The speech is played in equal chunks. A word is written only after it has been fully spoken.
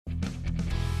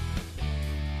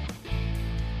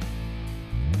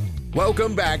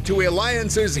Welcome back to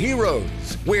Alliance's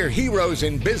Heroes, where heroes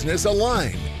in business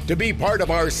align. To be part of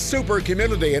our super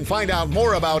community and find out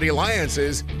more about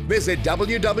Alliances, visit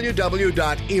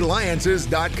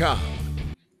www.alliances.com.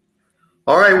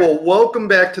 All right, well, welcome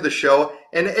back to the show.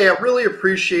 And hey, I really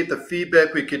appreciate the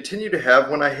feedback we continue to have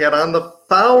when I had on the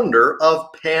founder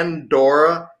of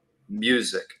Pandora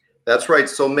Music. That's right.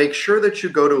 So make sure that you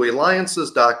go to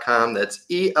alliances.com. That's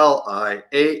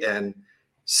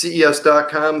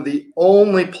ELIANCES.com, the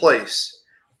only place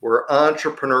where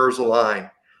entrepreneurs align.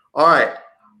 All right,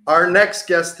 our next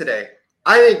guest today,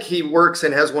 I think he works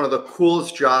and has one of the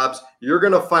coolest jobs. You're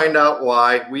going to find out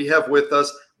why. We have with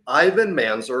us Ivan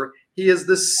Manzler. He is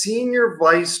the Senior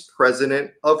Vice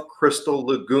President of Crystal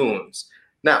Lagoons.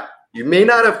 Now, you may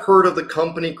not have heard of the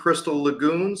company Crystal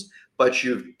Lagoons, but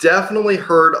you've definitely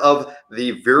heard of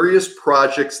the various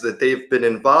projects that they've been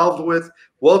involved with.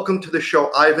 Welcome to the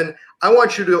show, Ivan. I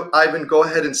want you to, Ivan, go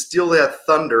ahead and steal that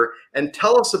thunder and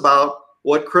tell us about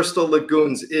what Crystal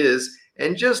Lagoons is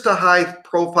and just a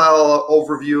high-profile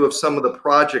overview of some of the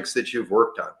projects that you've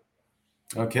worked on.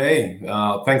 Okay.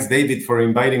 Thanks, David, for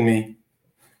inviting me.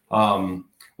 I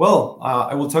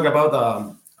will talk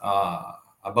about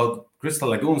Crystal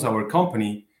Lagoons, our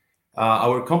company.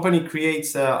 Our company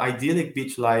creates idyllic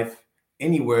beach life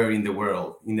anywhere in the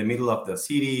world, in the middle of the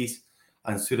cities,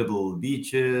 unsuitable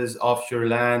beaches, offshore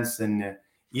lands, and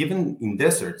even in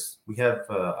deserts. We have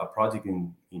a project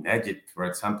in Egypt, for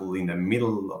example, in the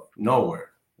middle of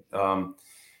nowhere.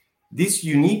 This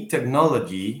unique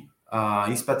technology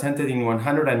is patented in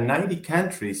 190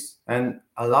 countries and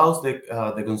allows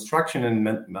the construction and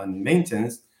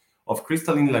maintenance of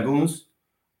crystalline lagoons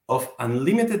of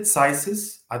unlimited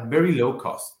sizes at very low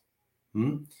cost.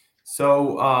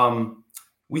 So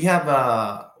we have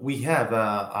an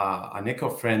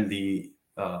eco-friendly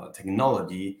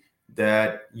technology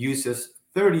that uses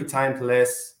 30 times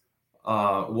less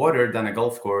water than a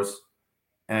golf course,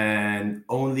 and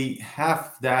only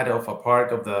half that of a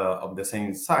park of the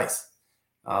same size.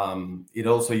 It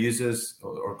also uses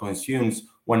or consumes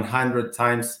 100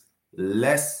 times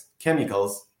less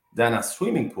chemicals than a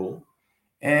swimming pool,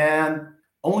 and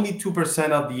only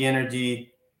 2% of the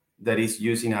energy that is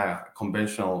used in a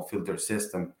conventional filter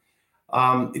system.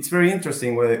 It's very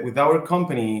interesting with our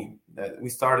company that we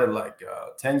started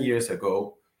 10 years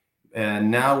ago, and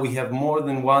now we have more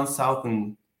than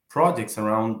 1,000 projects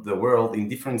around the world in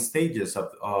different stages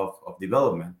of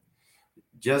development.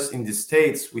 Just in the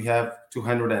States, we have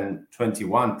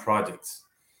 221 projects.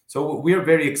 So we are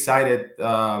very excited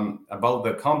about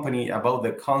the company, about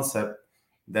the concept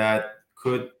that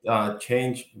could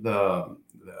change the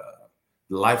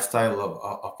lifestyle of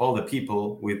all the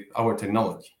people with our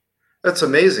technology. That's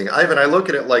amazing. Ivan, I look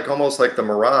at it almost like the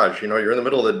mirage. You're in the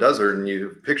middle of the desert and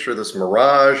you picture this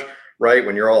mirage, right?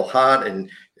 When you're all hot and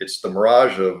it's the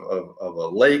mirage of a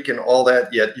lake and all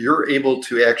that, yet you're able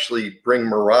to actually bring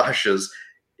mirages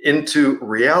into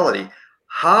reality.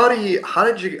 How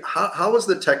was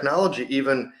the technology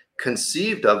even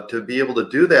conceived of to be able to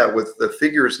do that with the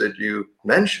figures that you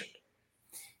mentioned?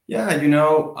 Yeah,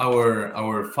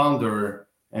 our founder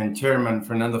and chairman,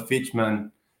 Fernando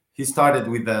Fichman, he started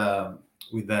with an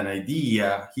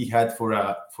idea he had for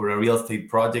a real estate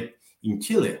project in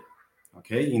Chile,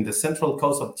 okay, in the central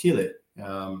coast of Chile,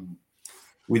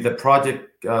 with a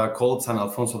project called San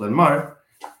Alfonso del Mar.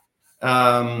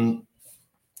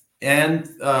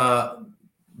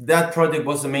 That project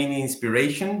was the main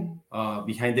inspiration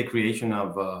behind the creation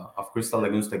of Crystal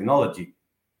Lagoons technology.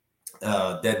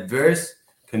 The adverse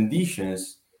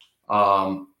conditions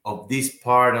of this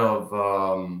part of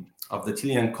the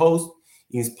Chilean coast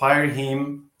inspired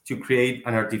him to create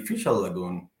an artificial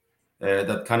lagoon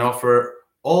that can offer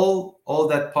all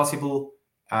that possible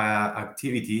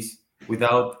activities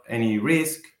without any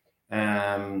risk.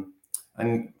 And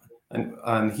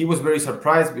he was very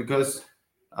surprised because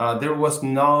there was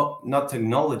not a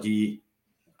technology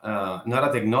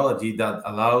that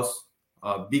allows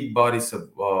big bodies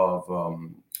of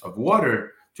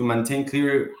water to maintain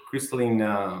clear crystalline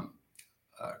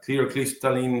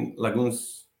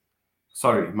lagoons.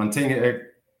 Maintain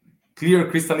clear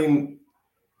crystalline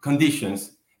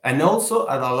conditions, and also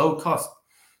at a low cost.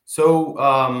 So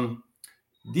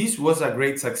this was a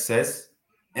great success,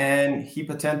 and he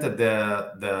patented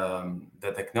the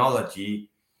technology.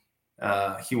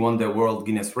 He won the World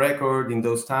Guinness record in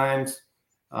those times.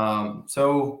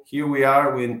 So here we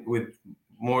are with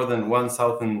more than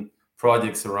 1,000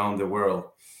 projects around the world.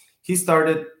 He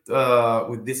started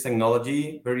with this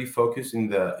technology very focused in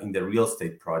the real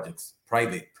estate projects,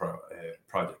 private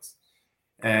projects,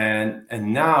 and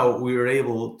now we are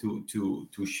able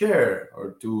to share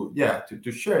or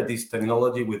to share this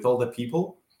technology with all the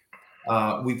people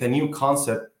with a new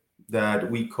concept that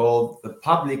we call the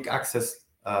public access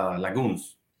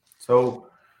lagoons. So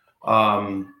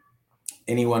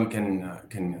anyone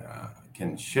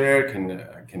can share,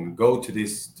 can go to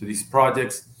these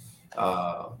projects.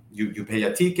 You pay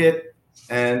a ticket,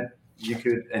 and you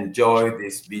could enjoy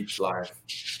this beach life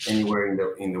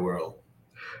anywhere in the world.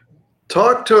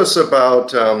 Talk to us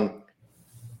about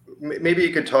maybe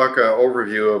you could talk an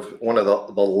overview of one of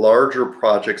the larger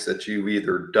projects that you've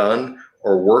either done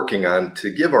or working on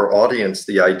to give our audience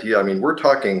the idea. I mean, we're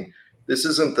talking, this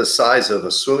isn't the size of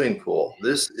a swimming pool.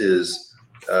 This is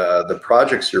the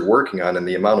projects you're working on and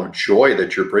the amount of joy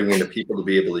that you're bringing to people to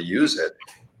be able to use it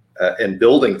and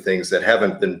building things that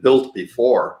haven't been built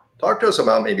before. Talk to us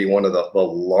about maybe one of the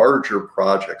larger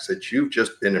projects that you've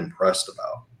just been impressed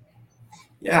about.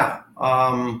 Yeah.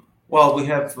 Well, we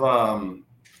have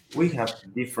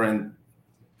different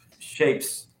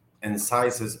shapes and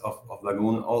sizes of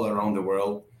lagoon all around the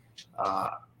world.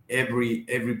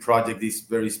 Every project is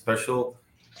very special.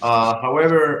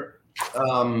 However,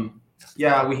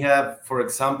 we have, for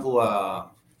example,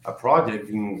 a project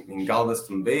in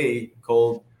Galveston Bay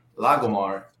called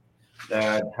Lagomar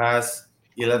that has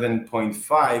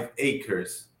 11.5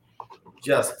 acres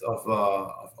just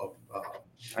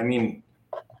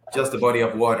just a body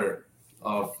of water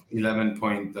of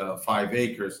 11.5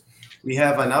 acres. We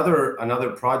have another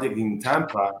project in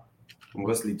Tampa, in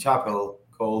Wesley Chapel,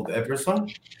 called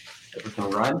Epperson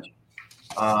Ranch.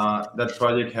 That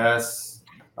project has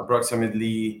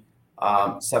approximately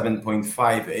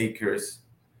 7.5 acres,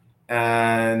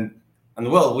 and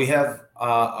well, we have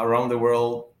around the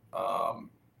world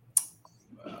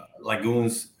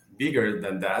lagoons bigger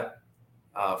than that.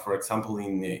 For example,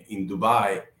 in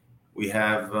Dubai, we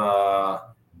have a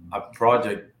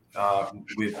project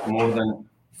with more than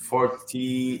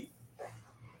 40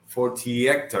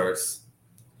 hectares.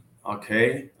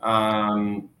 Okay.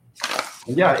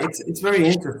 It's very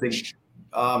interesting.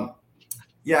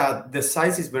 The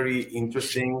size is very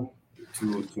interesting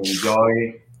to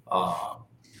enjoy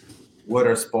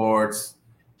water sports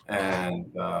and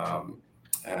I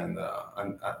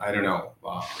don't know,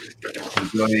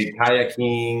 enjoy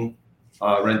kayaking,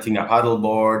 renting a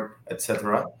paddleboard,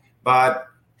 etc. But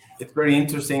it's very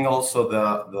interesting also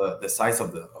the size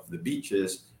of the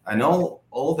beaches and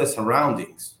all the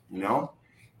surroundings.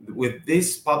 With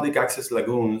these public access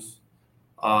lagoons,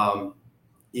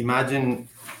 imagine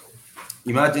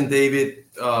David,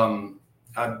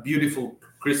 a beautiful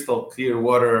crystal clear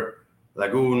water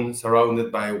lagoon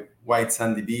surrounded by white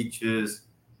sandy beaches,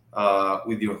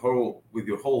 with your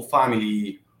whole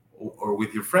family or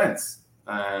with your friends,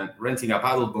 and renting a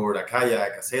paddleboard, a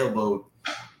kayak, a sailboat,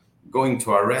 going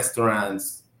to our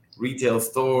restaurants, retail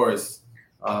stores.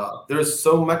 There's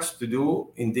so much to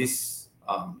do in this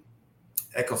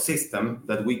ecosystem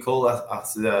that we call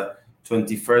as the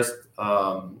 21st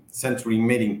century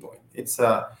meeting point. It's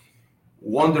a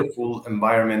wonderful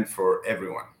environment for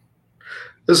everyone.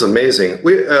 This is amazing.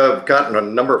 We have gotten a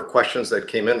number of questions that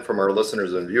came in from our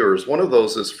listeners and viewers. One of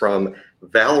those is from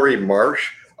Valerie Marsh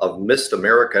of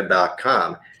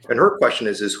missamerica.com. And her question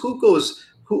is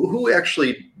who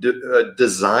actually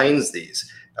designs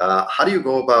these? How do you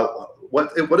go about,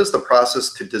 what is the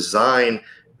process to design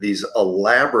these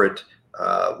elaborate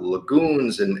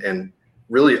lagoons and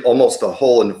really almost a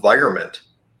whole environment?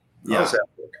 How does that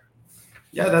work?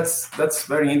 Yeah, that's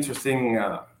very interesting.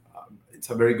 It's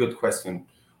a very good question.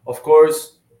 Of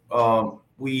course,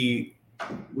 we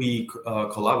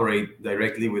collaborate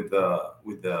directly with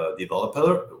the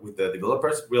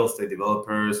developers, real estate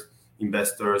developers,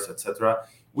 investors, etc.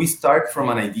 We start from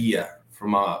an idea,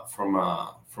 from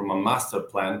a master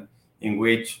plan in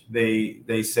which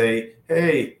they say,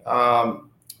 hey,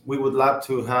 we would love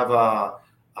to have a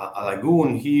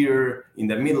lagoon here in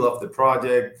the middle of the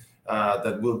project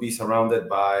that will be surrounded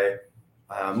by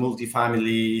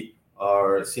multifamily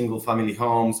or single family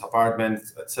homes,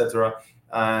 apartments, etc.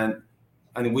 And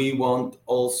we want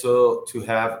also to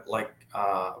have like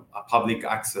a public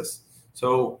access.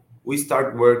 So we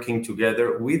start working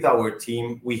together with our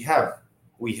team. We have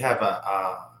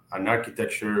an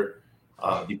architecture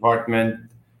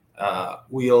department.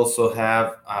 We also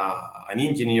have an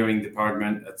engineering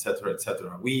department, etc.,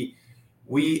 etc. We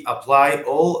apply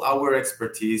all our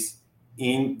expertise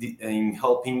in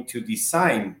helping to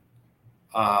design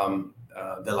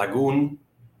the lagoon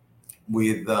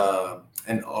with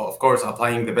and of course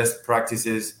applying the best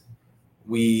practices.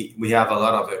 We have a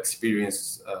lot of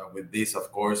experience with this.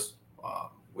 Of course,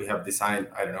 we have designed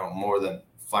more than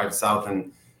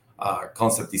 5,000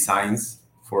 concept designs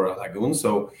for a lagoon.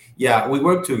 So yeah, we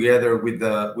work together with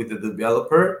the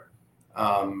developer,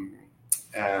 and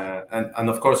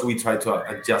of course we try to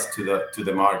adjust to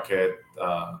the market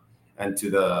and to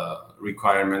the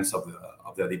requirements of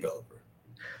the developer.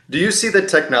 Do you see the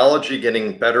technology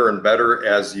getting better and better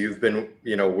as you've been,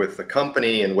 with the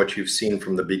company and what you've seen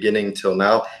from the beginning till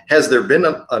now? Has there been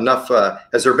enough?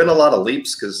 Has there been a lot of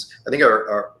leaps? Because I think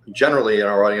our generally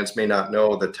our audience may not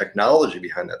know the technology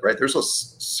behind that, right? There's a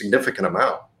significant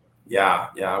amount. Yeah,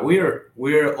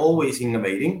 we're always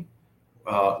innovating.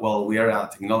 Well, we are a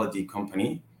technology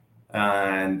company,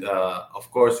 and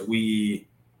of course we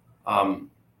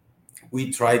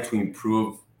try to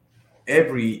improve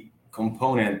every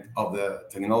component of the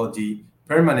technology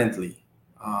permanently.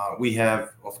 We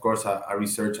have, of course, a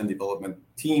research and development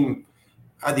team,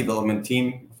 of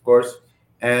course,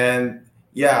 and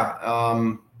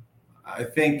I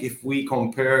think if we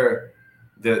compare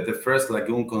the first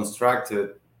lagoon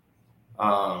constructed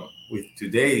with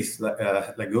today's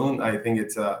lagoon, I think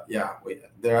it's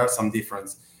there are some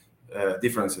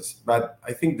differences, but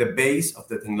I think the base of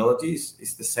the technology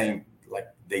is the same. Like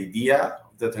the idea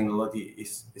of the technology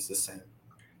is the same.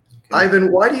 Okay. Ivan,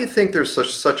 why do you think there's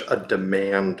such a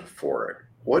demand for it?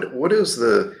 What is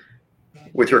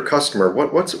with your customer?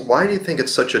 Why do you think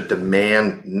it's such a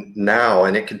demand now,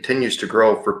 and it continues to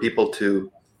grow for people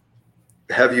to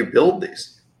have you build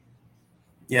these?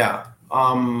 Yeah.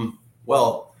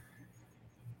 Well,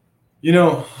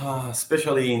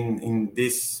 especially in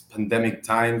these pandemic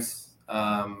times,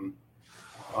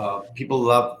 people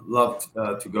love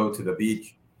to go to the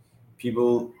beach.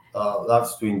 People love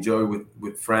to enjoy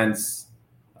with friends.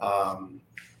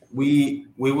 We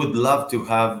would love to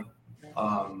have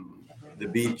the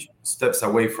beach steps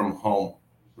away from home,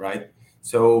 right?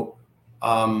 So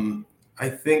I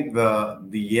think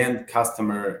the end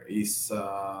customer is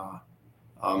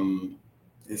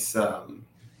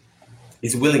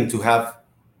willing to have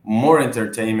more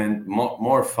entertainment,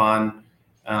 more fun,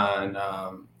 and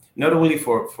not only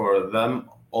for them,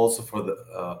 also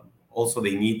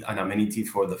they need an amenity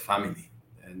for the family,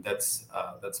 and that's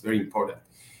very important.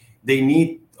 They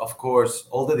need, of course,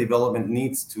 all the development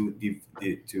needs to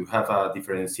have a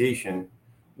differentiation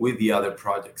with the other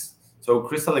projects. So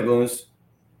Crystal Lagoons,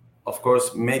 of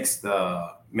course, makes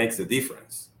the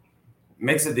difference.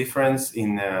 Makes a difference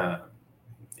in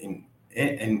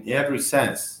every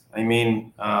sense. I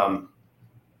mean,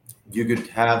 you could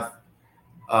have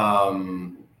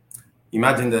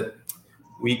imagine that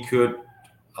we could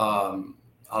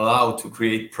allow to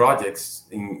create projects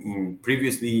in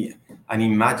previously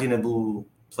unimaginable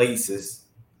places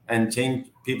and change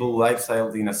people's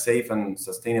lifestyle in a safe and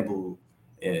sustainable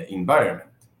environment.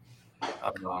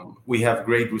 We have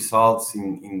great results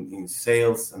in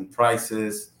sales and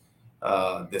prices.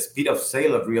 The speed of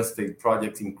sale of real estate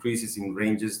projects increases in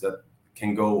ranges that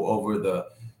can go over the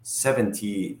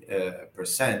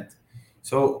 70%.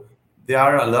 So there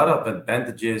are a lot of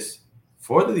advantages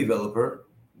for the developer.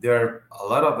 There are a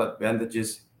lot of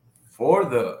advantages for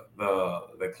the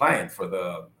client, for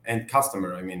the end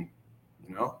customer. I mean,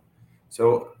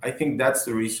 So I think that's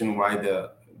the reason why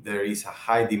there is a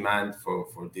high demand for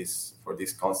this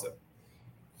concept.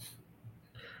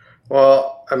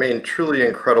 Well, I mean, truly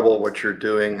incredible what you're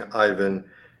doing, Ivan.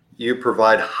 You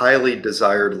provide highly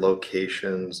desired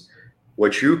locations.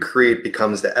 What you create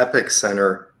becomes the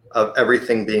epicenter of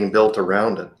everything being built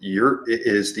around it. It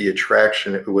is the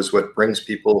attraction. It was what brings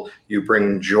people. You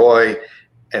bring joy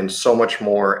and so much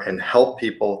more and help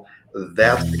people.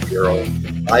 That's the hero.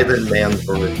 Ivan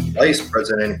Mansberg, Vice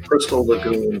President, Crystal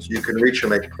Lagoons. You can reach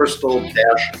him at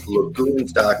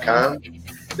crystal-lagoons.com.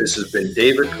 This has been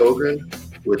David Kogan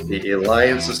with the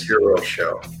Alliances Hero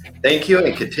Show. Thank you,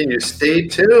 and continue to stay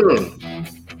tuned.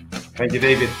 Thank you,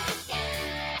 David.